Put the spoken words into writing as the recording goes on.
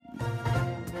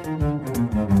و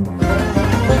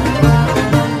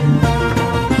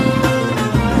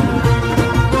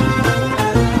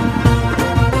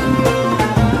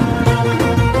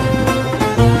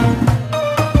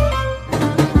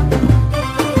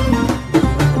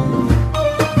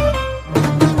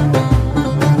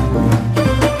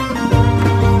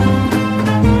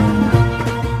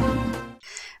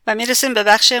میرسیم به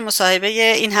بخش مصاحبه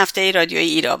این هفته رادیوی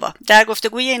ایراوا. در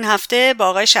گفتگوی این هفته با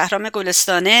آقای شهرام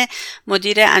گلستانه،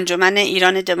 مدیر انجمن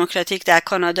ایران دموکراتیک در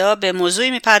کانادا، به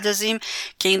موضوعی میپردازیم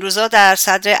که این روزا در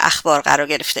صدر اخبار قرار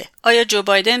گرفته. آیا جو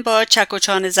بایدن با چک و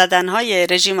چانه زدنهای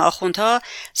رژیم آخوندها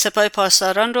سپاه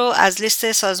پاسداران رو از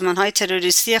لیست سازمانهای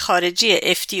تروریستی خارجی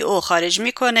اف.تی.ا خارج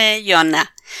میکنه یا نه؟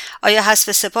 آیا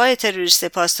حذف سپاه تروریست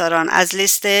پاسداران از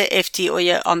لیست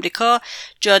اف.تی.ای آمریکا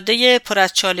جاده پر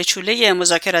از چاله چوله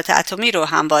مذاکرات اتمی رو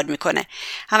هموار میکنه؟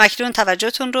 همکنون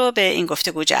توجهتون رو به این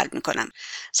گفتگو جلب میکنم.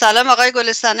 سلام آقای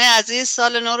گلستانه عزیز،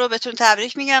 سال نو رو بهتون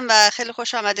تبریک میگم و خیلی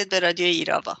خوش آمدید به رادیو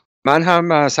ایراوا. من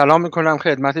هم سلام میکنم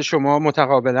خدمت شما،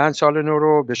 متقابلا سال نو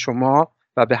رو به شما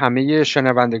و به همه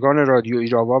شنوندگان رادیو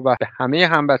ایراوا و به همه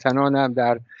هموطنانم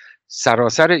در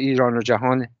سراسر ایران و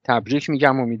جهان تبریک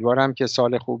میگم. امیدوارم که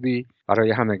سال خوبی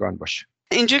برای همگان باشه.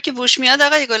 اینجور که بوش میاد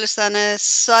آقای گلستانه،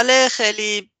 سال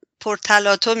خیلی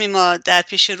پرتلاطمی ما در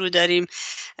پیش رو داریم،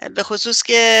 به خصوص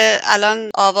که الان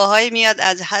آواهایی میاد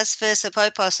از حذف سپاه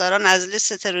پاسداران از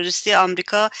لیست تروریستی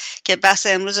آمریکا که بحث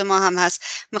امروز ما هم هست.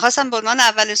 میخواستم به عنوان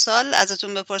اولین سوال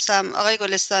ازتون بپرسم آقای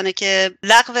گلستانه که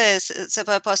لغو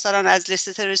سپاه پاسداران از لیست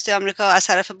تروریستی آمریکا از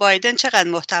طرف بایدن چقدر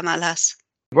محتمل هست؟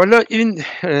 والا این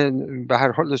به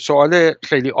هر حال سوال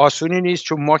خیلی آسونی نیست،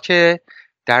 چون ما که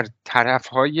در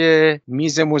طرفهای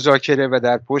میز مذاکره و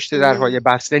در پشت درهای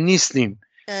بسته نیستیم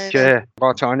که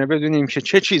قاطعانه بدونیم که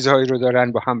چه چیزهایی رو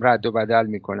دارن با هم رد و بدل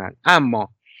میکنن. اما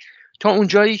تا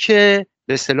اونجایی که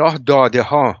به اصطلاح داده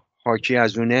ها حاکی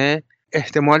از اونه،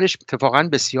 احتمالش اتفاقا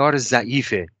بسیار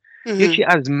ضعیفه. یکی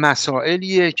از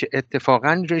مسائلیه که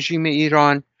اتفاقا رژیم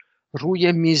ایران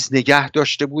روی میز نگه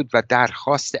داشته بود و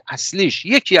درخواست اصلیش،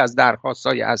 یکی از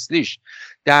درخواست‌های اصلیش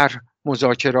در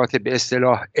مذاکرات به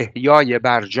اصطلاح احیای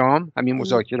برجام، همین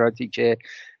مذاکراتی که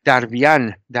در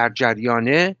وین در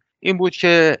جریانه، این بود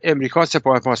که امریکا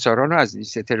سپاه پاسداران رو از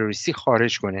لیست تروریستی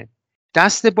خارج کنه.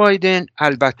 دست بایدن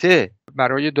البته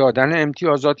برای دادن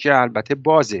امتیازات که البته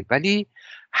بازه، ولی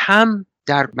هم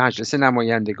در مجلس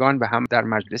نمایندگان و هم در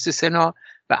مجلس سنا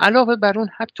و علاوه بر اون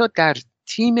حتی در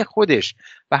تیم خودش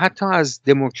و حتی از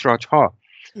دموکرات ها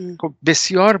خب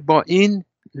بسیار با این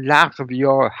لغو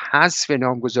یا حذف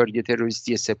نامگذاری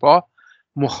تروریستی سپاه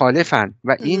مخالفن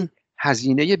و این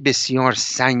هزینه بسیار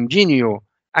سنگینی و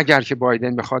اگر که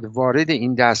بایدن بخواد وارد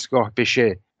این دستگاه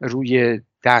بشه روی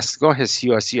دستگاه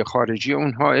سیاسی خارجی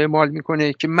اونها اعمال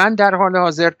میکنه که من در حال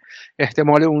حاضر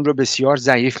احتمال اون رو بسیار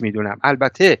ضعیف میدونم.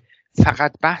 البته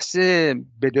فقط بحث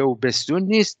بده و بستون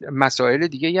نیست، مسائل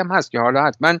دیگه هم هست که حالا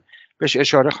حتما بهش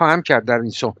اشاره خواهم کرد در این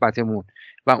صحبتمون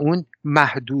و اون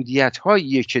محدودیت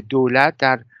هایی که دولت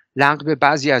در لغو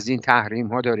بعضی از این تحریم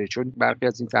ها داره، چون برخی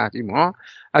از این تحریم ها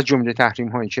از جمله تحریم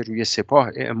هایی که روی سپاه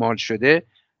اعمال شده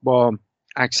با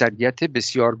اکثریت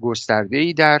بسیار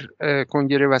گسترده‌ای در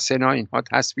کنگره و سنا اینها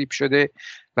تصویب شده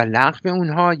و لغو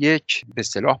اونها یک به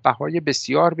اصطلاح بهای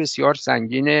بسیار بسیار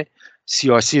سنگین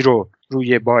سیاسی رو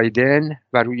روی بایدن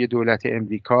و روی دولت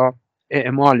امریکا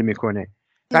اعمال میکنه.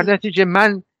 در نتیجه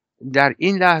من در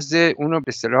این لحظه اونو به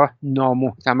اصطلاح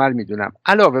نامحتمل میدونم.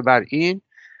 علاوه بر این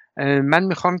من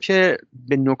میخوام که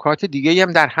به نکات دیگه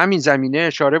هم در همین زمینه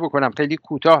اشاره بکنم، خیلی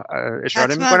کوتاه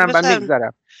اشاره میکنم و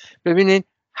میگذرم. ببینید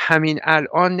همین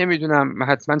الان نمیدونم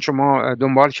حتما شما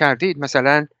دنبال کردید،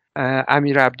 مثلا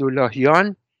امیر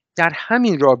عبداللهیان در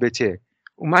همین رابطه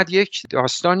اومد یک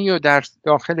داستانی رو در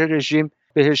داخل رژیم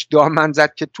بهش دامن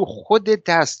زد که تو خود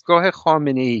دستگاه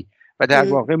خامنه‌ای و در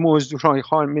واقع موضوعهای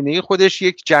خامنه‌ای خودش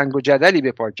یک جنگ و جدلی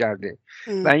به پا کرده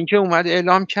و اینکه اومد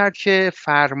اعلام کرد که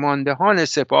فرماندهان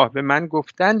سپاه به من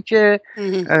گفتن که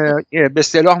به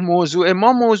اصطلاح موضوع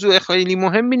ما موضوع خیلی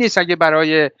مهمی نیست، اگه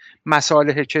برای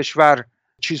مصالح کشور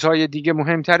چیزهای دیگه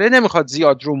مهمتره نمیخواد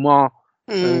زیاد رو ما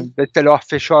به اصطلاح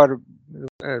فشار،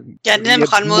 یعنی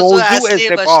نمیخواد موضوع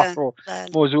اصلی باشه،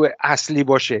 موضوع اصلی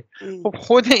باشه. خب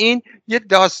خود این یه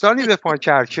داستانی به پا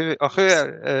کرد که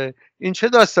آخه این چه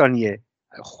داستانیه؟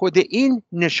 خود این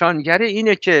نشانگر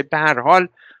اینه که به هر حال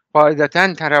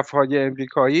قاعدتاً طرفهای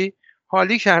امریکایی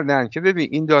حالی کردن که ببین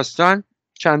این داستان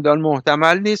چندان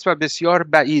محتمل نیست و بسیار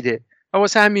بعیده و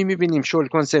واسه همین میبینیم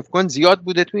شلکن سفکن زیاد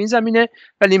بوده تو این زمینه،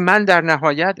 ولی من در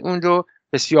نهایت اون رو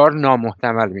بسیار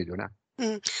نامحتمل میدونم.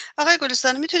 آقای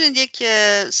گلستانی میتونید یک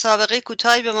سابقه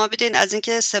کوتاهی به ما بدین از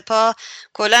اینکه سپاه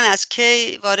کلاً از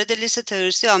کی وارد لیست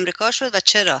تروریستی آمریکا شد و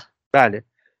چرا؟ بله،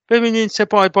 ببینید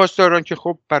سپاه پاسداران که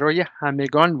خب برای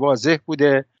همگان واضح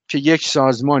بوده که یک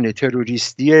سازمان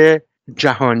تروریستی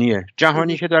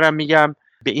جهانی که دارم میگم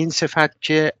به این صفت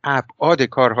که ابعاد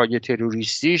کارهای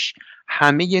تروریستیش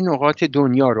همه نقاط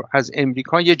دنیا رو از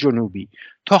امریکای جنوبی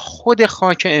تا خود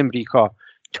خاک امریکا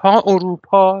تا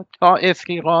اروپا تا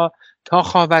افریقا تا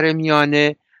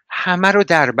خاورمیانه همه رو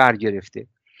در بر گرفته.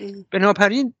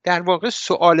 بنابراین در واقع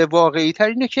سوال واقعی تر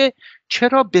اینه که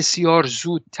چرا بسیار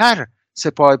زودتر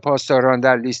سپاه پاسداران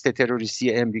در لیست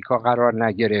تروریستی امریکا قرار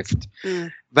نگرفت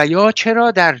و یا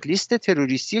چرا در لیست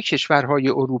تروریستی کشورهای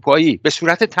اروپایی به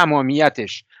صورت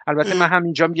تمامیتش. البته من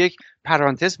همینجا یک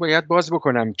پرانتز باید باز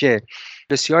بکنم که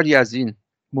بسیاری از این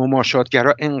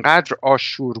مماشاتگرا انقدر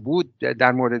آشور بود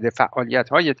در مورد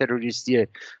فعالیت‌های تروریستی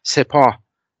سپاه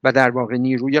و در واقع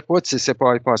نیروی قدس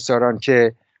سپاه پاسداران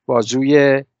که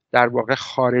بازوی در واقع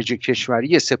خارج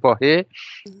کشوری سپاهه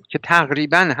که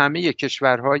تقریبا همه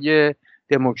کشورهای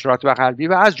دموکرات و غربی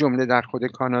و از جمله در خود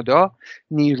کانادا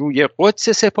نیروی قدس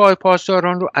سپاه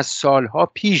پاسداران رو از سالها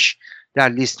پیش در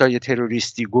لیست‌های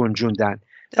تروریستی گنجوندن،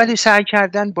 ولی سعی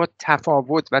کردن با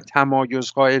تفاوت و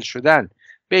تمایز قائل شدن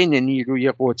بین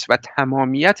نیروی قدس و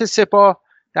تمامیت سپاه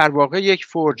در واقع یک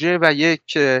فرجه و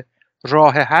یک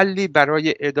راه حلی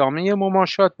برای ادامه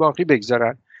مماشات باقی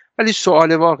بگذارن. ولی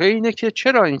سوال واقعی اینه که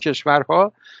چرا این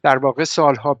کشورها در واقع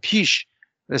سالها پیش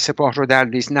سپاه رو در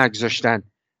لیست نگذاشتن؟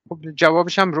 خب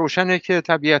جوابش هم روشنه که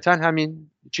طبیعتا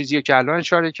همین چیزی که الان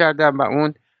اشاره کردم و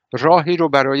اون راهی رو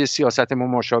برای سیاست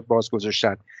مماشات باز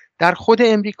گذاشتن. در خود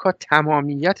امریکا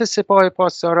تمامیت سپاه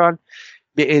پاسداران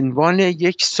به عنوان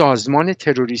یک سازمان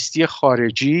تروریستی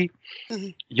خارجی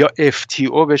یا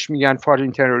اف.تی.ا بهش میگن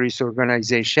Foreign Terrorist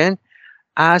Organization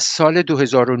از سال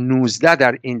 2019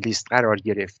 در این لیست قرار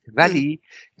گرفت، ولی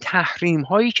تحریم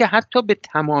هایی که حتی به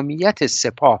تمامیت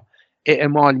سپاه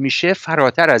اعمال میشه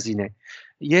فراتر از اینه.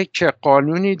 یک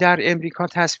قانونی در امریکا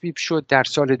تصویب شد در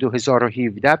سال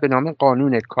 2017 به نام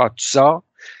قانون کاتسا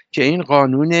که این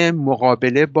قانون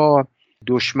مقابله با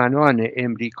دشمنان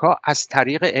امریکا از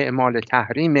طریق اعمال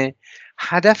تحریم.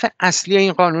 هدف اصلی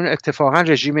این قانون اتفاقا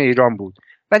رژیم ایران بود،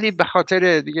 ولی به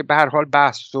خاطر دیگه به هر حال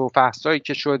بحث و فحصایی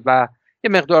که شد و یه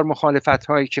مقدار مخالفت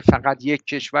هایی که فقط یک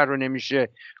کشور رو نمیشه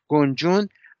گنجون،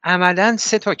 عملاً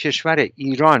 3 کشور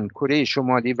ایران، کره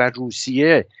شمالی و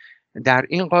روسیه در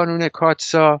این قانون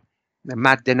کاتسا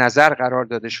مد نظر قرار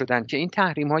داده شدن که این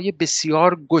تحریم های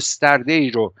بسیار گسترده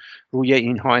ای رو روی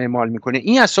اینها اعمال میکنه.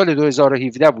 این از سال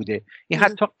 2017 بوده. این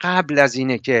حتی قبل از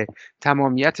اینه که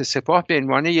تمامیت سپاه به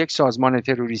عنوان یک سازمان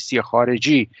تروریستی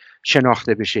خارجی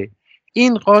شناخته بشه.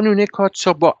 این قانون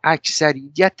کاتسا با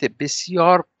اکثریت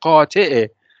بسیار قاطع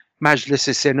مجلس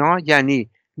سنا، یعنی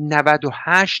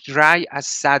 98 رأی از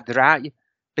 100 رأی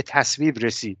به تصویب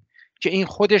رسید که این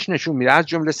خودش نشون میده، از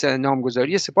جمله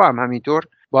نامگذاری سپاه هم همینطور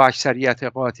با اکثریت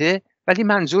قاطع. ولی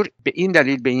منظور به این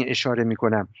دلیل به این اشاره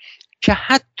میکنم که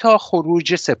حتی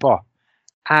خروج سپاه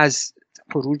از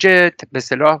خروج به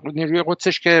اصطلاح نیروی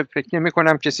قدسش که فکر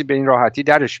نمی‌کنم کسی به این راحتی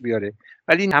درش بیاره،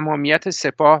 ولی تمامیت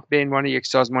سپاه به عنوان یک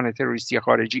سازمان تروریستی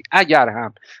خارجی اگر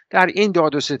هم در این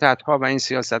داد و ستدها و این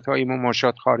سیاست‌های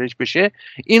مماشات خارج بشه،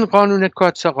 این قانون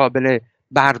کاتسا قابل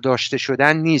برداشته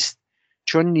شدن نیست،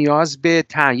 چون نیاز به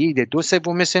تایید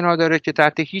 2/3 سنا داره که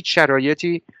تحت هیچ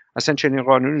شرایطی اصلا چنین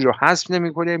قانونی رو حذف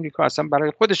نمی‌کنه. امریکا اصلا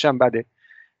برای خودش هم بده.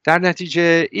 در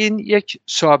نتیجه این یک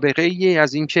سابقه ای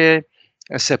از اینکه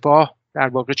سپاه در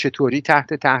واقع چطوری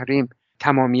تحت تحریم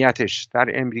تمامیتش در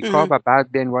امریکا و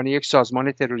بعد به عنوان یک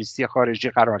سازمان تروریستی خارجی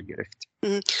قرار گرفت.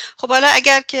 خب حالا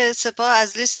اگر که سپاه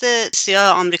از لیست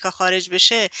سیاه آمریکا خارج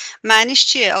بشه معنیش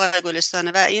چیه آقای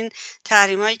گلستانه؟ و این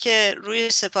تحریمایی که روی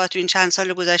سپاه تو این چند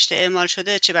سال گذشته اعمال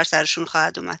شده چه بر سرشون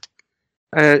خواهد اومد؟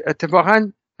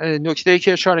 اتفاقاً نکته‌ای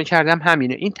که اشاره کردم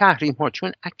همینه. این تحریم ها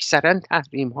چون اکثرا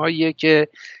تحریم هایی که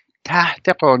تحت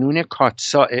قانون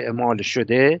کاتسا اعمال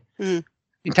شده،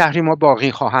 این تحریم ها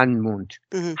باقی خواهند موند.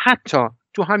 حتی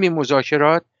تو همین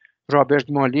مذاکرات رابرت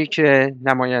مالی که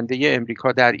نماینده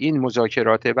امریکا در این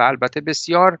مذاکراته و البته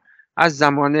بسیار از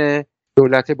زمان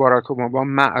دولت باراک اوباما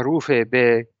معروفه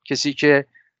به کسی که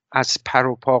از پر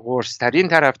و پا قرص‌ترین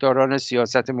طرفداران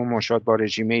سیاست مماشات با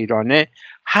رژیم ایرانه،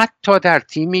 حتی در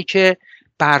تیمی که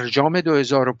برجام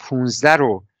 2015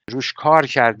 رو روش کار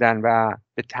کردن و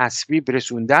به تصویب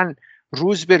رسوندن،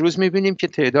 روز به روز میبینیم که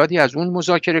تعدادی از اون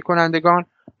مذاکره کنندگان،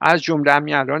 از جمله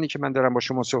همین الانی که من دارم با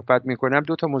شما صحبت میکنم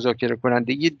 2 مذاکره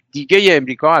کننده دیگه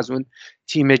امریکا از اون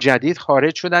تیم جدید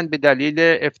خارج شدن به دلیل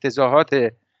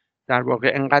افتضاحات در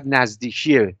واقع انقدر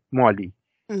نزدیکی مالی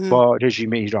با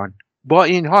رژیم ایران. با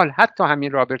این حال حتی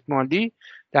همین رابرت مالی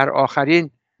در آخرین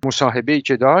مصاحبه‌ای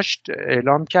که داشت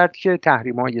اعلام کرد که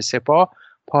تحریم‌های سپاه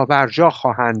پابرجا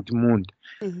خواهند موند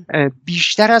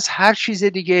بیشتر از هر چیز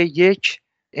دیگه یک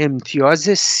امتیاز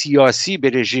سیاسی به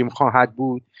رژیم خواهد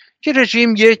بود که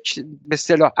رژیم یک به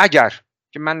اصطلاح اگر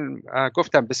که من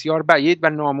گفتم بسیار بعید و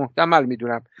نامحتمل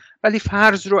میدونم، ولی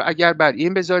فرض رو اگر بر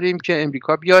این بذاریم که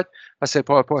امریکا بیاد و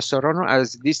سپاه پاسداران رو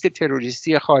از لیست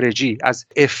تروریستی خارجی از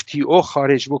اف.تی.ا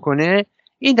خارج بکنه،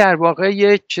 این در واقع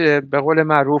یک به قول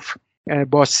معروف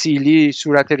با سیلی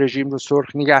صورت رژیم رو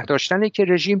سرخ نگه داشتنه که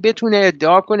رژیم بتونه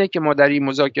ادعا کنه که ما در این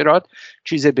مذاکرات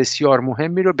چیز بسیار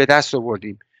مهمی رو به دست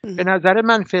آوردیم. به نظر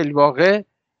من فی الواقع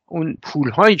اون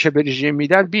پول‌هایی که به رژیم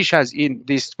میدن بیش از این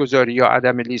لیست گذاری یا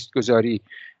عدم لیست گذاری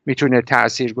میتونه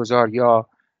تاثیرگذار یا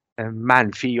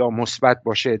منفی یا مثبت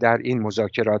باشه در این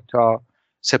مذاکرات. تا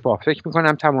سپاه فکر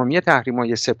میکنم تمامی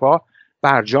تحریم‌های سپاه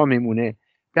برجا میمونه،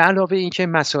 به علاوه اینکه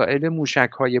مسائل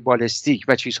موشک‌های بالستیک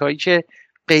و چیزهایی که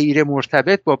غیر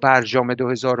مرتبط با برجام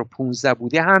 2015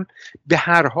 بوده هم به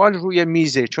هر حال روی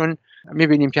میزه، چون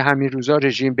میبینیم که همین روزا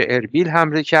رژیم به اربیل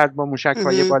حمله کرد با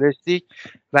موشک‌های بالستیک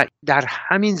و در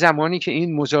همین زمانی که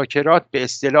این مذاکرات به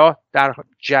اصطلاح در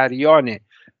جریانه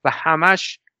و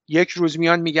همش یک روز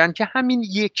میان میگن که همین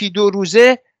یکی دو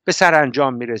روزه به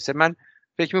سرانجام میرسه. من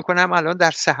فکر میکنم الان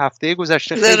در 3 هفته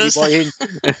گذشته خیلی با این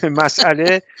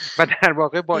مسئله و در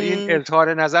واقع با این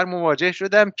اظهار نظر مواجه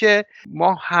شدم که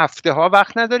ما هفته ها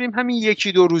وقت نداریم، همین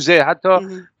یکی دو روزه. حتی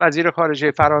وزیر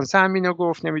خارجه فرانسه همینو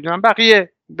گفت، نمیدونم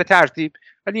بقیه به ترتیب،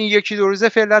 ولی این یکی دو روزه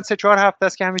فعلا 3-4 هفته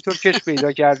است که همینطور کش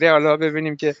پیدا کرده. حالا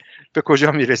ببینیم که به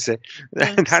کجا میرسه.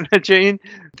 در نتیجه این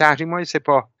تحریم‌های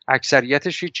سپاه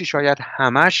اکثریتش چی شاید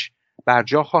همش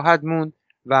برجا خواهد موند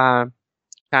و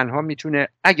تنها میتونه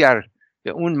اگر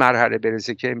به اون مرحله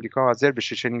برسه که امریکا حاضر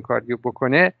بشه چنین کاریو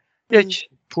بکنه، یک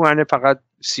پوان فقط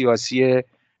سیاسی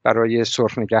برای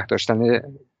سرخ نگه داشتن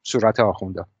صورت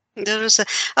آخوندا. درسته.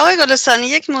 آقای گلستانی،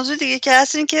 یک موضوع دیگه که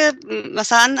هست این که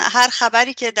مثلا هر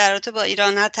خبری که در رابطه با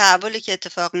ایران، هر تحولی که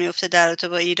اتفاق میفته در رابطه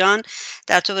با ایران،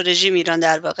 در رابطه با رژیم ایران،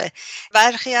 در واقع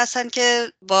برخی هستن که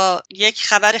با یک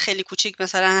خبر خیلی کوچیک،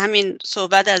 مثلا همین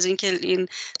صحبت از این که این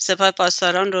سپاه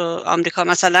پاسداران رو آمریکا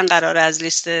مثلا قراره از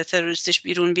لیست تروریستیش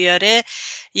بیرون بیاره،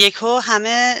 یکو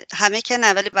همه که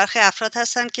نه، ولی برخی افراد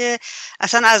هستن که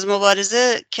اصلا از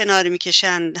مبارزه کنار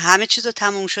میکشن، همه چیزو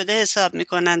تموم شده حساب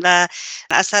میکنن و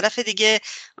از طرف دیگه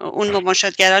اون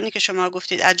مماشاتگرانی که شما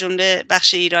گفتید از جمله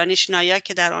بخش ایرانیش نایا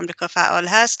که در آمریکا فعال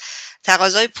هست،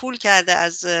 تقاضای پول کرده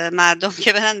از مردم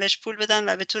که برن بهش پول بدن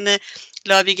و بتونه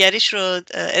لابیگریش رو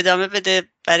ادامه بده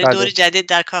برای دور جدید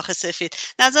در کاخ سفید.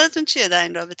 نظرتون چیه در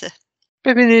این رابطه؟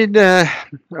 ببینید،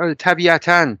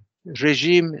 طبیعتاً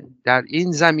رژیم در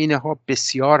این زمینه ها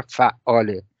بسیار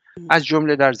فعاله، از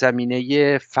جمله در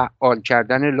زمینه فعال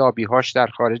کردن لابی هاش در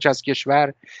خارج از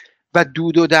کشور و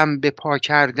دود و دم به پا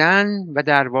کردن و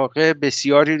در واقع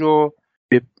بسیاری رو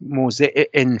به موضع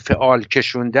انفعال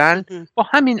کشوندن با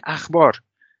همین اخبار.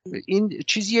 این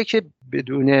چیزیه که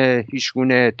بدون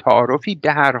هیچگونه تعارفی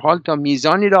به هر حال تا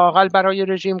میزانی لااقل برای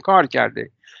رژیم کار کرده.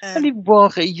 ولی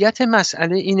واقعیت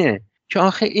مسئله اینه که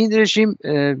آخه این رژیم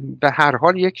به هر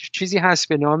حال یک چیزی هست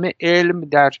به نام علم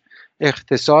در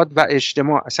اقتصاد و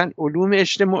اجتماع. اصلا علوم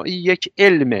اجتماعی یک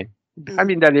علمه،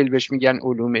 همین دلیل بهش میگن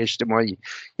علوم اجتماعی.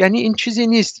 یعنی این چیزی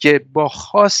نیست که با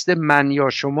خواست من یا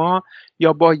شما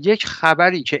یا با یک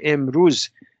خبری که امروز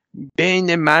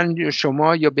بین من یا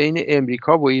شما یا بین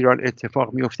امریکا و ایران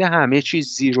اتفاق میفته همه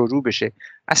چیز زیر و رو بشه.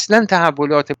 اصلا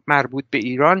تحولات مربوط به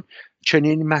ایران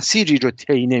چنین مسیری رو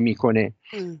طی نمیکنه.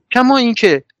 کما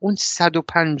اینکه اون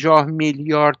 150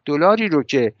 میلیارد دلاری رو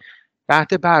که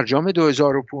بعد برجام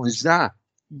 2015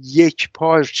 یک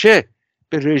پارچه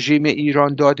به رژیم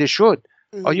ایران داده شد،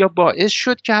 آیا باعث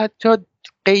شد که حتی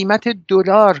قیمت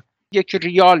دلار 1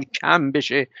 ریال کم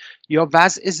بشه یا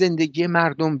وضع زندگی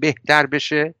مردم بهتر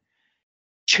بشه؟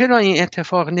 چرا این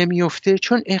اتفاق نمیفته؟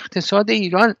 چون اقتصاد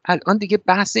ایران الان دیگه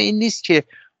بحث این نیست که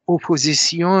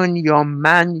اپوزیسیون یا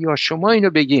من یا شما اینو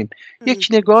بگیم. یک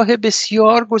نگاه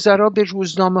بسیار گذرا به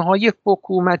روزنامه‌های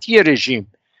حکومتی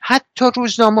رژیم، حتی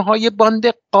روزنامه‌های باند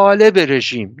غالب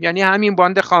رژیم، یعنی همین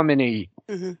باند خامنه‌ای،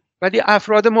 ولی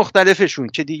افراد مختلفشون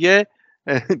که دیگه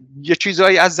یه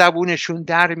چیزایی از زبونشون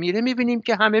در میره، میبینیم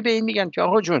که همه به این میگن که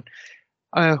آقا جون،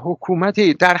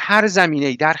 حکومتی در هر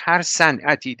زمینه‌ای، در هر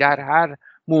صنعتی، در هر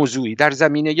موضوعی، در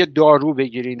زمینه دارو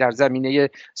بگیرید، در زمینه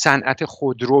صنعت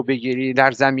خودرو بگیرید،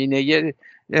 در زمینه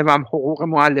حقوق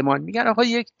معلمان، میگن آقا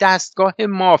یک دستگاه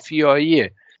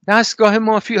مافیاییه. دستگاه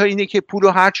مافیایی اینه که پولو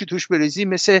هر چی توش بریزی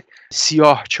مثل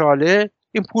سیاه چاله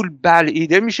این پول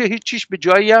بلعیده میشه، هیچ چیش به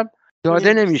جایی هم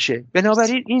داده نمیشه.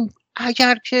 بنابراین این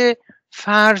اگر که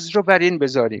فرض رو بر این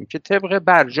بذاریم که طبق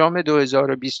برجام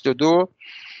 2022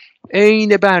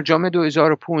 عین برجام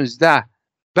 2015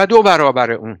 و 2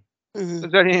 برابر اون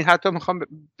بذارین حتی میخوام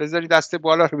بذاری دست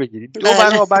بالا رو بگیرید 2 بله.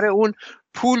 برابر اون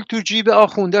پول تو جیب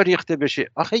آخوندا ریخته بشه.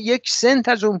 آخه 1 سنت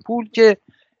از اون پول که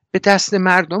به دست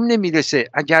مردم نمیرسه.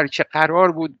 اگر که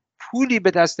قرار بود پولی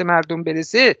به دست مردم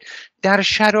برسه در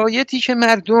شرایطی که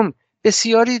مردم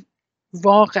بسیاری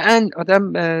واقعا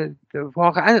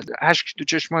اشک تو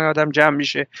چشمای آدم جمع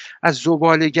میشه از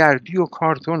زباله‌گردی و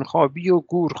کارتون خوابی و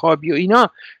گور خوابی و اینا،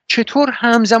 چطور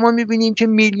همزمان میبینیم که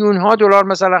میلیون ها دلار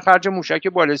مثلا خرج موشک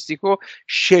بالستیک و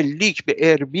شلیک به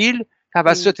اربیل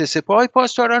توسط سپاه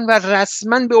پاسداران و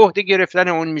رسما به عهده گرفتن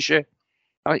اون میشه؟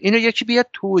 اینو یکی بیاد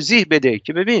توضیح بده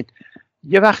که ببین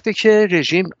یه وقتی که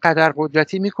رژیم قدر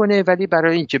قدرتی میکنه ولی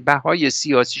برای اینکه بهای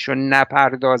سیاسیشو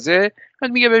نپردازه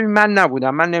میگه ببین من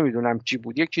نبودم، من نمیدونم چی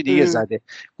بود، یکی دیگه زده،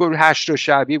 گل 8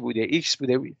 شعبی بوده، ایکس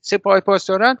بوده. سپاه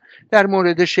پاسداران در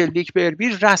مورد شلیک به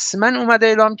اربیل رسما اومده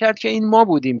اعلام کرد که این ما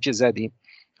بودیم که زدیم.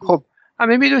 خب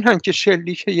همه میدونن که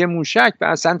شلیک یه موشک و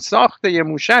اصلا ساخت یه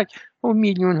موشک و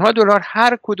میلیون ها دلار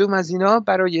هر کدوم از اینا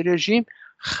برای رژیم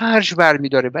خرج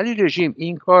برمیداره، ولی رژیم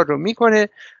این کار رو میکنه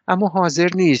اما حاضر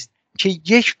نیست که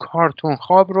یک کارتون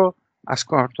خواب رو از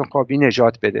کارتون خوابی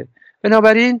نجات بده.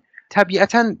 بنابراین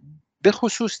طبیعتاً به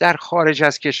خصوص در خارج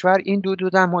از کشور این دو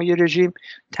دمای رژیم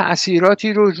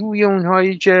تأثیراتی رو روی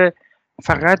اونهایی که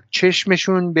فقط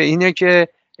چشمشون به اینه که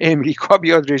امریکا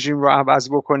بیاد رژیم رو عوض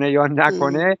بکنه یا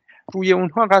نکنه روی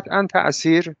اونها قطعاً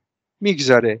تأثیر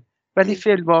میگذاره، ولی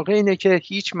فی الواقع اینه که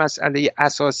هیچ مسئله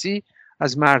اساسی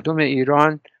از مردم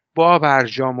ایران با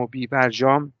برجام و بی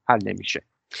برجام حل نمیشه.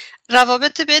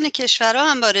 روابط بین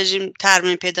کشورها هم با رژیم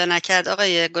ترمیم پیدا نکرد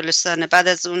آقای گلستانه بعد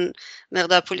از اون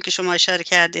مقدار پولی که شما اشاره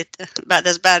کردید بعد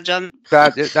از برجام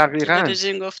دقیقاً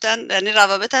رژیم گفتن، یعنی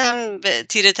روابط هم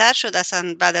تیره تر شد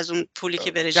اصلا بعد از اون پولی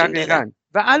که به رژیم دادن.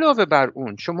 و علاوه بر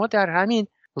اون شما در همین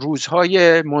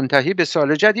روزهای منتهی به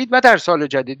سال جدید و در سال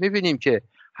جدید میبینیم که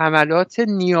حملات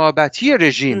نیابتی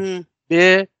رژیم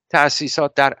به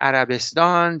تأسیسات در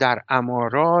عربستان، در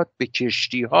امارات، به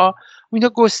کشتی ها اینا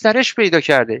گسترش پیدا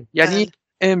کرده. یعنی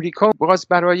امریکا باز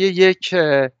برای یک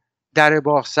در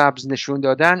باغ سبز نشون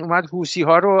دادن اومد حوثی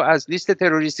ها رو از لیست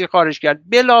تروریستی خارج کرد،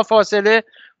 بلافاصله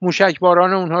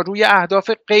موشکباران اونها روی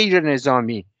اهداف غیر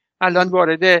نظامی. الان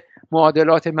وارد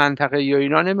معادلات منطقه‌ای و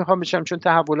اینا نمیخوام بشم چون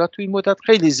تحولات توی این مدت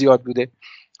خیلی زیاد بوده.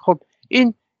 خب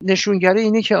این نشونگره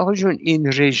اینه که آقا جون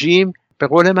این رژیم به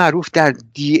قول معروف در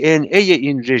دی ان ای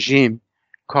این رژیم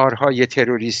کارهای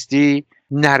تروریستی،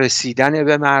 نرسیدن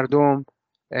به مردم،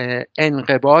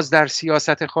 انقباض در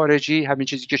سیاست خارجی، همین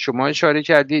چیزی که شما اشاره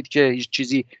کردید که هیچ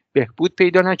چیزی بهبود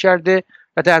پیدا نکرده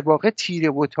و در واقع تیره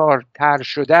و تر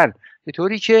شدن به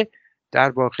طوری که در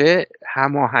واقع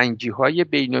هماهنگی‌های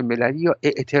بین‌المللی یا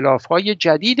ائتلاف‌های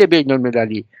جدید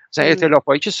بین‌المللی، مثلا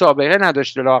ائتلاف‌هایی که سابقه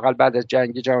نداشته لااقل بعد از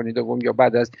جنگ جهانی دوم یا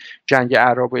بعد از جنگ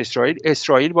عرب و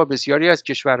اسرائیل با بسیاری از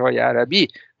کشورهای عربی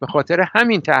به خاطر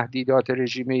همین تهدیدات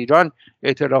رژیم ایران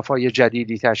ائتلاف‌های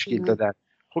جدیدی تشکیل دادن.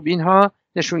 خب اینها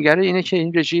نشونگره اینه که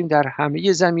این رژیم در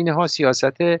همه زمینه‌ها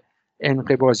سیاست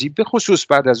انقباضی به خصوص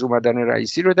بعد از اومدن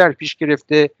رئیسی رو در پیش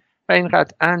گرفته و این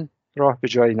قطعاً راه به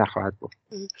جایی نخواهد برد.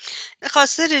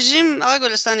 خواسته رژیم آقای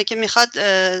گلستانی که میخواد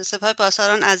سپاه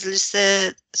پاسداران از لیست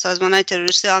سازمان‌های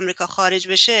تروریستی آمریکا خارج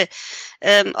بشه،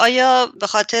 آیا به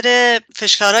خاطر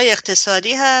فشارهای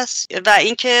اقتصادی هست و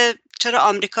اینکه چرا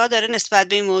آمریکا داره نسبت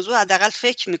به این موضوع حداقل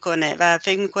فکر میکنه و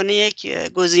فکر میکنه یک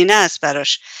گزینه است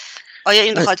براش؟ آیا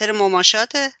این به خاطر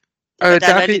مماشاته؟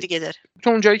 دلایلی دیگه داره؟ تو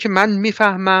اونجایی که من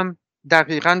میفهمم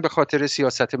دقیقاً به خاطر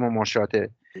سیاست مماشاته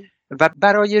و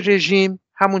برای رژیم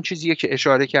همون چیزیه که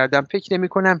اشاره کردم، فکر نمی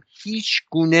کنم هیچ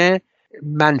گونه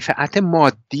منفعت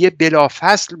مادی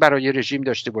بلافصل برای رژیم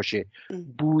داشته باشه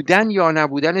بودن یا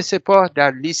نبودن سپاه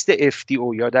در لیست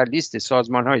اف.تی.ا یا در لیست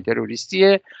سازمان‌های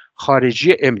تروریستی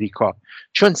خارجی امریکا،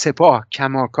 چون سپاه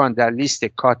کماکان در لیست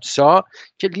کاتسا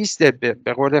که لیست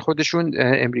به قول خودشون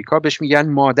امریکا بهش میگن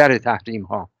مادر تحریم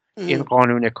ها، این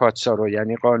قانون کاتسا رو،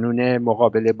 یعنی قانون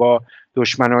مقابله با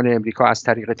دشمنان امریکا از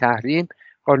طریق تحریم،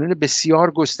 قانون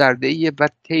بسیار گسترده‌ای و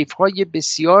طیف‌های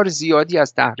بسیار زیادی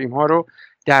از تحریم‌ها رو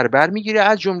در بر میگیره،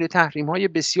 از جمله تحریم‌های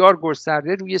بسیار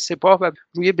گسترده روی سپاه و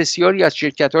روی بسیاری از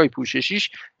شرکت‌های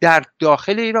پوششیش در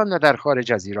داخل ایران و در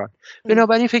خارج از ایران.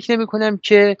 بنابراین فکر نمی‌کنم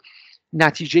که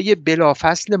نتیجه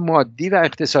بلافصل مادی و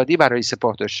اقتصادی برای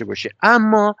سپاه داشته باشه.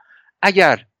 اما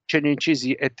اگر چنین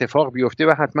چیزی اتفاق بیفته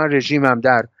و حتما رژیم هم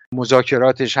در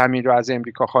مذاکراتش همین رو از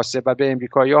امریکا خواسته و به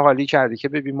امریکایی‌ها حالی کرده که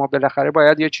ببین ما بالاخره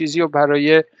باید یه چیزی رو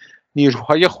برای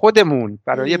نیروهای خودمون،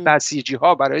 برای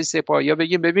بسیجی‌ها، برای سپاهی‌ها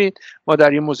بگیم ببین ما در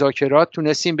این مذاکرات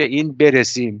تونستیم به این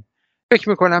برسیم. فکر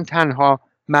میکنم تنها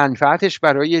منفعتش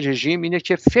برای رژیم اینه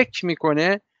که فکر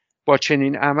میکنه با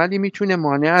چنین عملی میتونه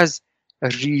مانع از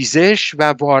ریزش و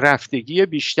وارفتگی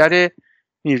بیشتر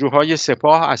نیروهای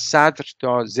سپاه از صدر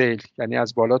تا ذیل، یعنی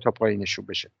از بالا تا پایینشون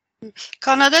بشه.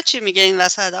 کانادا چی میگه این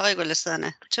وسط آقای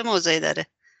گلستانه؟ چه موضعی داره؟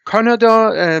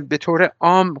 کانادا به طور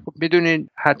عام میدونین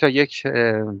حتی یک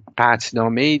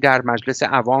قطعنامه‌ای در مجلس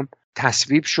عوام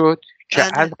تصویب شد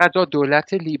که از قضا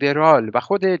دولت لیبرال و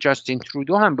خود جاستین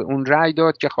ترودو هم به اون رأی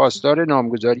داد که خواستار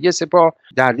نامگذاری سپاه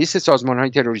در لیست سازمان‌های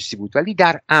تروریستی بود، ولی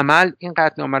در عمل این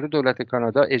قطعنامه رو دولت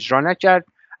کانادا اجرا نکرد،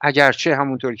 اگرچه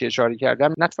همونطور که اشاره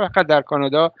کردم نه فقط در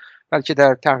کانادا بلکه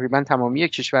در تقریبا تمامی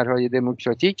کشورهای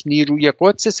دموکراتیک نیروی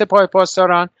قدس سپاه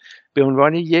پاسداران به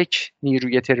عنوان یک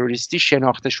نیروی تروریستی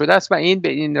شناخته شده است و این به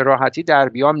این راحتی در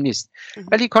بیام نیست.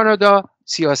 ولی کانادا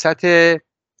سیاست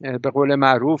به قول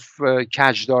معروف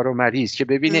کجدار و مریض که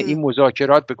ببینه این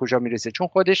مذاکرات به کجا میرسه، چون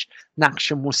خودش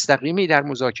نقش مستقیمی در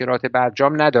مذاکرات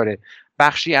برجام نداره،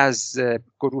 بخشی از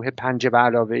گروه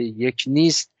 5+1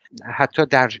 نیست، حتی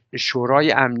در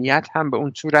شورای امنیت هم به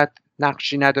اون صورت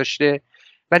نقشی نداشته،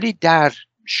 ولی در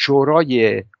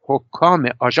شورای حکام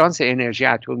آژانس انرژی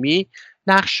اتمی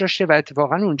نقش داشته و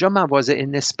اتفاقا اونجا مواضع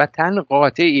نسبتاً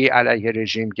قاطعی علیه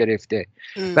رژیم گرفته.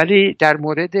 ولی در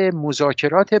مورد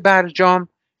مذاکرات برجام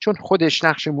چون خودش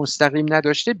نقش مستقیم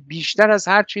نداشته، بیشتر از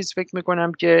هر چیز فکر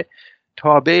میکنم که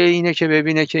تابع اینه که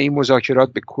ببینه که این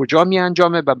مذاکرات به کجا می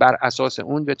انجامه و بر اساس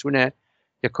اون بتونه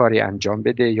یه کاری انجام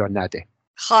بده یا نده.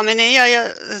 خامنه ای آیا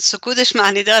سکوتش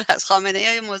معنی دار هست؟ خامنه ای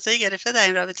آیا موضعی گرفته در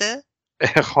این رابطه؟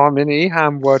 خامنه ای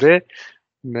همواره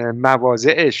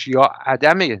مواضعش یا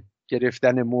عدم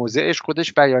گرفتن موضعش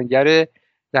خودش بیانگر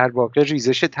در واقع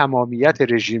ریزش تمامیت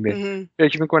رژیمه.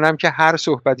 فکر میکنم که هر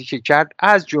صحبتی که کرد،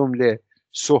 از جمله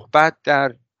صحبت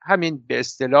در همین به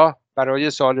اصطلاح برای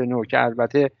سال نو که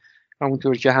البته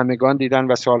همونطور که همگان دیدن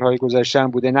و سالهای گذشته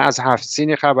بوده، نه از 7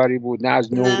 سین خبری بود، نه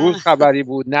از نوروز خبری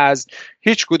بود، نه از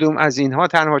هیچ کدوم از اینها.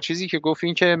 تنها چیزی که گفت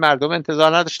این که مردم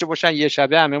انتظار نداشته باشن یه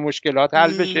شبه همه مشکلات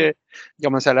حل بشه، یا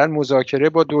مثلا مذاکره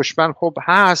با دشمن خب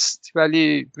هست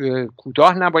ولی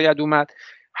کوتاه نباید اومد.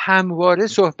 همواره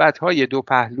صحبت‌های دو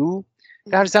پهلو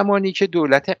در زمانی که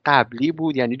دولت قبلی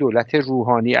بود، یعنی دولت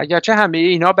روحانی، اگرچه همه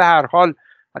اینا به هر حال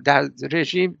در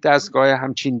رژیم دستگاه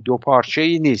همچین دو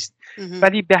پارچه‌ای نیست،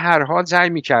 ولی به هر حال سعی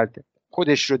می‌کرد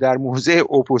خودش رو در موضع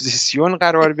اپوزیسیون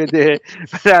قرار بده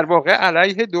و در واقع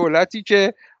علیه دولتی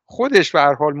که خودش به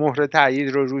هر حال مهر تایید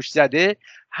رو روش زده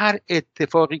هر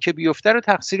اتفاقی که بیفته رو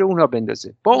تقصیر اونا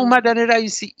بندازه. با اومدن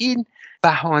رئیسی این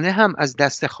بهانه هم از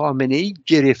دست خامنه‌ای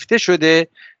گرفته شده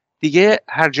دیگه،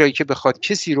 هر جایی که بخواد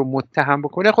کسی رو متهم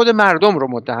بکنه خود مردم رو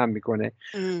متهم میکنه.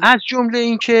 از جمله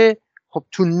این که خب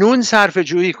تو نون صرفه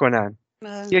جویی کنن.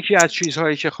 یکی از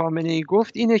چیزهایی که خامنه‌ای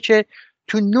گفت اینه که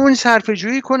تو نون صرفه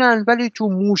جویی کنن ولی تو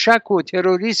موشک و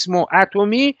تروریسم و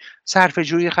اتمی صرفه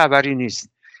جویی خبری نیست.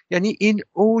 یعنی این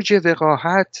اوج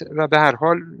وقاحت و به هر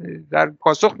حال در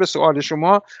پاسخ به سوال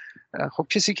شما، خب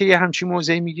کسی که یه همچین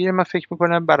موضعی میگیره، من فکر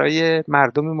میکنم برای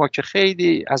مردم ما که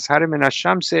خیلی از هر من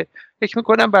الشمس، فکر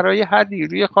میکنم برای هر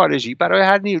نیروی خارجی، برای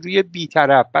هر نیروی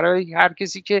بی‌طرف، برای هر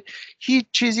کسی که هیچ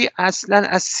چیزی اصلا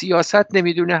از سیاست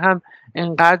نمیدونه هم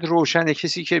انقدر روشنه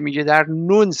کسی که میگه در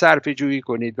نون صرفه جویی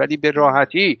کنید ولی به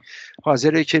راحتی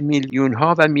حاضره که میلیون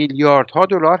ها و میلیاردها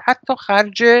دلار حتی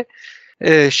خرج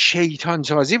شیطان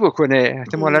سازی بکنه.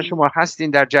 احتمالا شما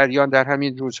هستین در جریان، در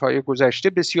همین روزهای گذشته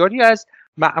بسیاری از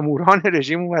مأموران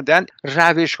رژیم اومدن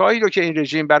روش هایی رو که این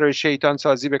رژیم برای شیطان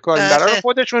سازی به کار برای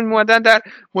خودشون اومدن در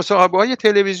مصاحبه های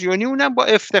تلویزیونی، اونم با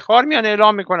افتخار میان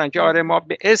اعلام میکنن که آره ما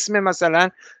به اسم مثلا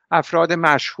افراد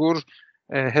مشهور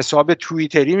حساب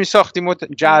توییتری میساختیم و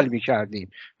جلب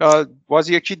میکردیم. باز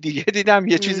یکی دیگه دیدم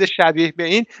یه چیز شبیه به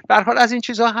این. به هر حال از این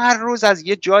چیزها هر روز از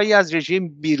یه جایی از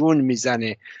رژیم بیرون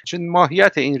میزنه، چون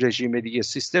ماهیت این رژیم دیگه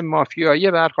سیستم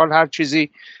مافیایی، به هر حال هر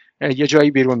چیزی یه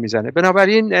جایی بیرون میزنه.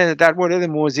 بنابراین در مورد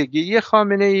موضع‌گیری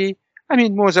خامنه‌ای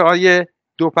همین موضع‌های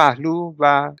دو پهلو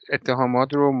و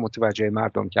اتهامات رو متوجه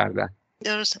مردم کردن.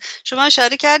 درسته. شما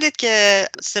اشاره کردید که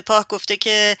سپاه گفته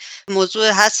که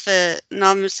موضوع حذف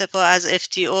نام سپاه از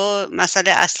اف.تی.ا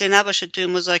مسئله اصلی نباشه توی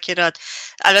مذاکرات.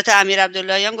 البته امیر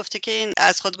عبداللهی هم گفته که این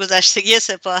از خودگذشتگی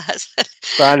سپاه هست.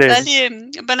 بله. ولی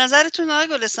به نظرتون آقای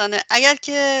گلستانه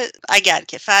اگر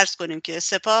که فرض کنیم که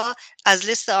سپاه از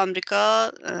لیست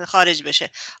آمریکا خارج بشه،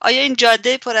 آیا این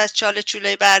جاده پر از چاله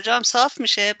چوله برجام صاف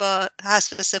میشه با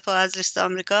حذف سپاه از لیست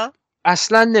آمریکا؟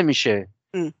 اصلا نمیشه.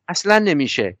 اصلا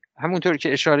نمیشه. همونطور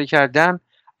که اشاره کردم،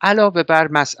 علاوه بر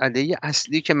مسئله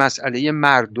اصلی که مسئله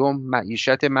مردم،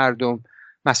 معیشت مردم،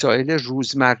 مسائل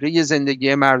روزمره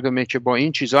زندگی مردمه که با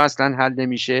این چیزها اصلا حل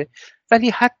نمیشه، ولی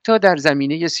حتی در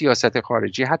زمینه سیاست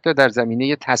خارجی، حتی در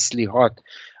زمینه تسلیحات،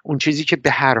 اون چیزی که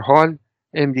به هر حال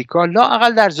امریکا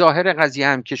لااقل در ظاهر قضیه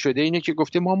هم که شده اینه که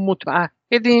گفته ما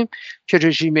متعهدیم که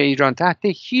رژیم ایران تحت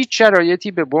هیچ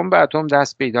شرایطی به بمب اتم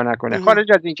دست پیدا نکنه.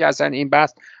 خارج از این که اصلا این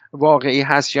بحث واقعی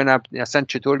هست یا نه، اصلا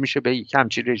چطور میشه به یک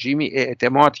همچین رژیمی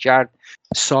اعتماد کرد.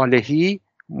 صالحی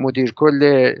مدیر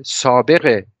کل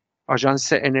سابق آژانس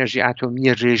انرژی اتمی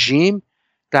رژیم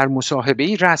در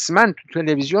مصاحبه‌ای رسما تو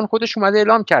تلویزیون خودش اومده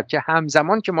اعلام کرد که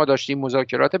همزمان که ما داشتیم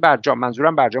مذاکرات برجام،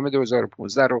 منظورم برجام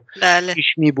 2015 رو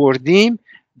پیش می‌بردیم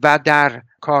و در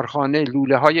کارخانه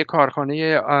لوله‌های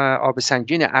کارخانه آب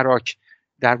سنگین عراق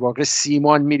در واقع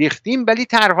سیمان می‌ریختیم، ولی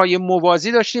طرح‌های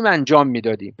موازی داشتیم انجام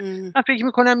میدادیم. من فکر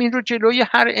می‌کنم این رو جلوی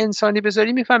هر انسانی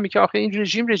بذاری می‌فهمی که آخه این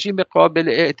رژیم قابل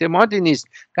اعتمادی نیست.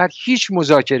 در هیچ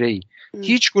مذاکره‌ای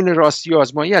هیچ گونه راستی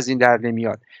آزمایی از این در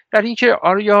نمیاد. در اینکه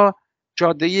آیا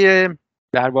جاده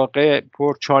در واقع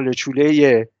پر چاله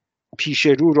چوله پیش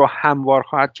رو هموار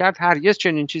خواهد کرد، هرگز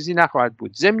چنین چیزی نخواهد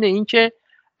بود. ضمن اینکه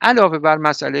علاوه بر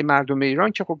مسئله مردم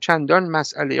ایران که خب چندان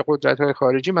مسئله قدرت‌های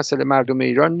خارجی مسئله مردم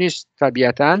ایران نیست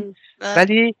طبیعتاً،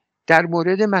 ولی در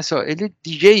مورد مسائل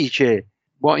دیگه‌ای که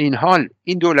با این حال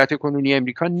این دولت کنونی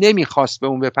امریکا نمیخواست به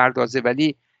اون بپردازه،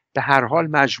 ولی به هر حال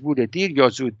مجبور دیر یا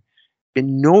زود به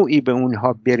نوعی به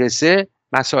اونها برسه،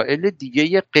 مسائل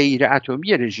دیگه غیر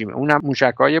اتمی رژیمه. اونم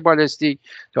موشک‌های بالستیک،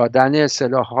 دادن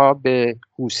سلاح‌ها به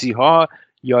حوثی‌ها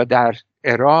یا در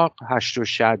عراق، هشت و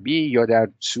شعبی یا در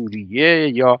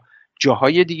سوریه یا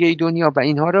جاهای دیگه دنیا، و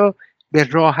اینها رو به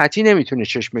راحتی نمیتونه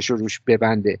چشمش رو روش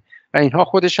ببنده و اینها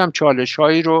خودش هم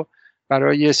چالش‌هایی رو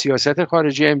برای سیاست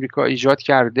خارجی امریکا ایجاد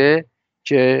کرده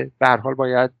که به هر حال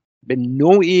باید به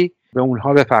نوعی به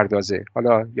اونها بپردازه،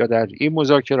 حالا یا در این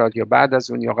مذاکرات یا بعد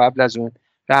از اون یا قبل از اون.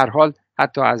 به هر حال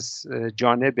حتی از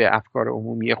جانب افکار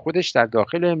عمومی خودش در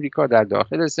داخل امریکا، در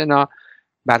داخل سنا،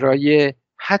 برای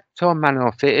حتی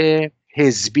منافع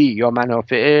حزبی یا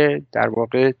منافع در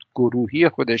واقع گروهی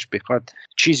خودش بخواد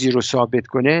چیزی رو ثابت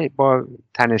کنه، با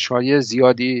تنش‌های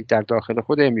زیادی در داخل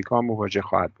خود امریکا مواجه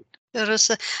خواهد بود.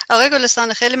 درسته. آقای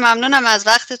گلستان، خیلی ممنونم از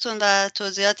وقتتون و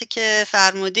توضیحاتی که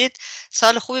فرمودید.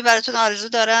 سال خوبی براتون آرزو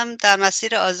دارم در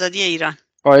مسیر آزادی ایران.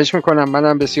 خواهش میکنم.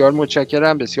 منم بسیار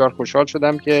متشکرم، بسیار خوشحال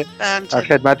شدم که در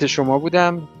خدمت شما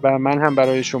بودم و من هم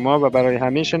برای شما و برای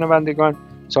همه شنوندگان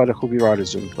سال خوبی رو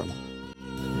آرزو میکنم.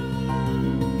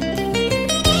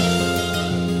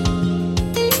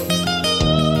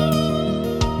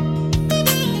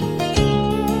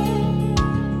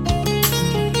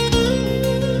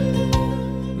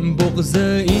 بغض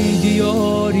این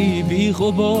دیاری بی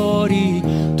غباری،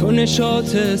 تو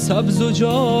نشاط سبز و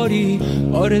جاری،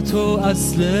 آره تو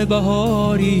اصل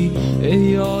بهاری،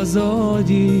 ای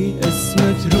آزادی.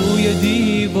 اسمت روی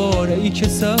دیوار ای که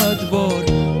 100 بار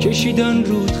کشیدن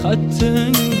رود خط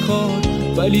انکار،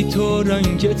 ولی تو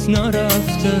رنگت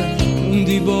نرفته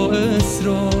موندی با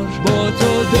اصرار. با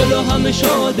تو دل همه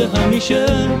شاده همیشه،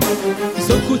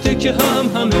 سکوته که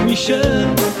همه میشه،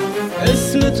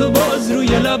 اسم تو باز روی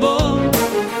لبا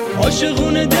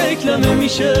عاشقونه دکلمه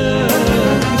میشه.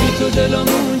 بی تو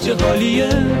دلمون چه حالیه،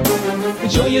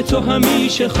 جای تو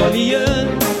همیشه خالیه،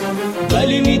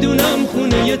 ولی میدونم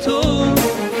خونه تو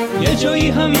یه جایی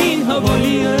همین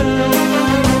حوالیه.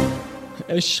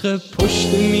 عشق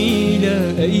پشت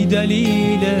میله ای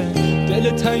دلیله، دل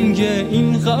تنگ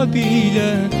این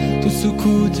قبیله، تو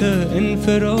سکوت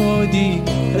انفرادی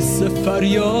حس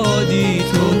فریادی،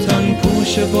 تو تن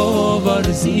پوش باور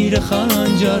زیر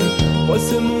خنجر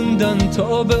واسه موندن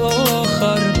تا به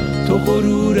آخر، تو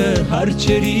غرور هر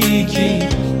چریکی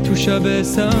تو شب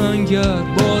سنگر.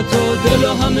 با تو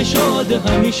دل همه شاده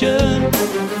همیشه،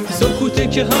 سکوته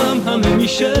که همه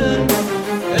میشه،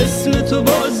 اسم تو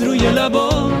باز روی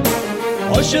لبا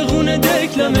عاشقونه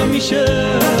دکلمه میشه.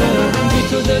 بی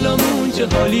تو دلمون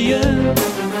چه حالیه،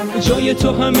 جای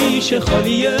تو همیشه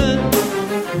خالیه،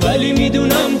 ولی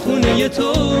میدونم خونه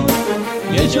تو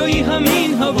یه جایی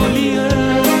همین حوالیه.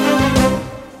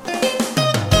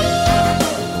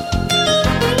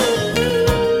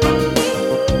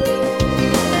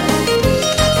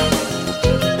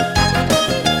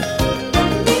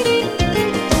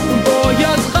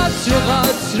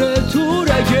 تو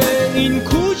رگه این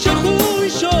کوچه خون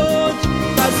شد،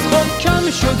 از خود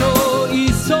کم شد و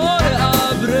ایثار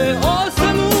ابر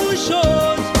آسمون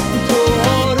شد، تو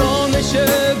آرامش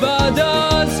بعد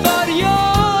از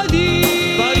فریادی،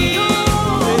 ای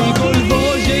گل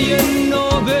واژه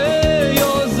نابه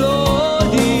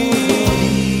آزادی.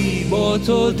 با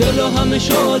تو دل همه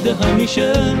شاده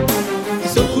همیشه،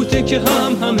 سکوته که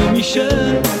همه میشه،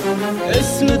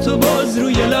 اسم تو باز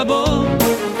روی لبا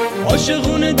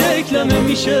عاشقونه دکلمه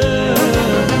میشه.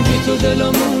 بی تو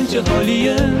دلمون چه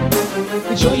حالیه،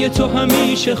 جای تو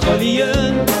همیشه خالیه،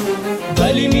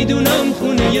 ولی میدونم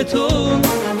خونه تو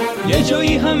یه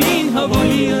جایی همین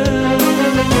حوالیه.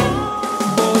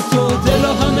 با تو دل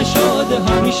همه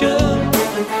شاده همیشه،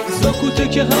 سکوته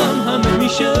که همه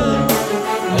میشه،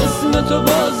 اسم تو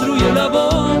باز روی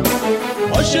لبام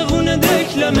عاشقونه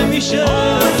دکلمه میشه.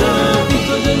 بی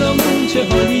تو دلمون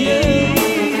چه حالیه،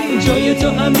 جای تو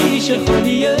همیشه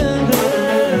خالیه.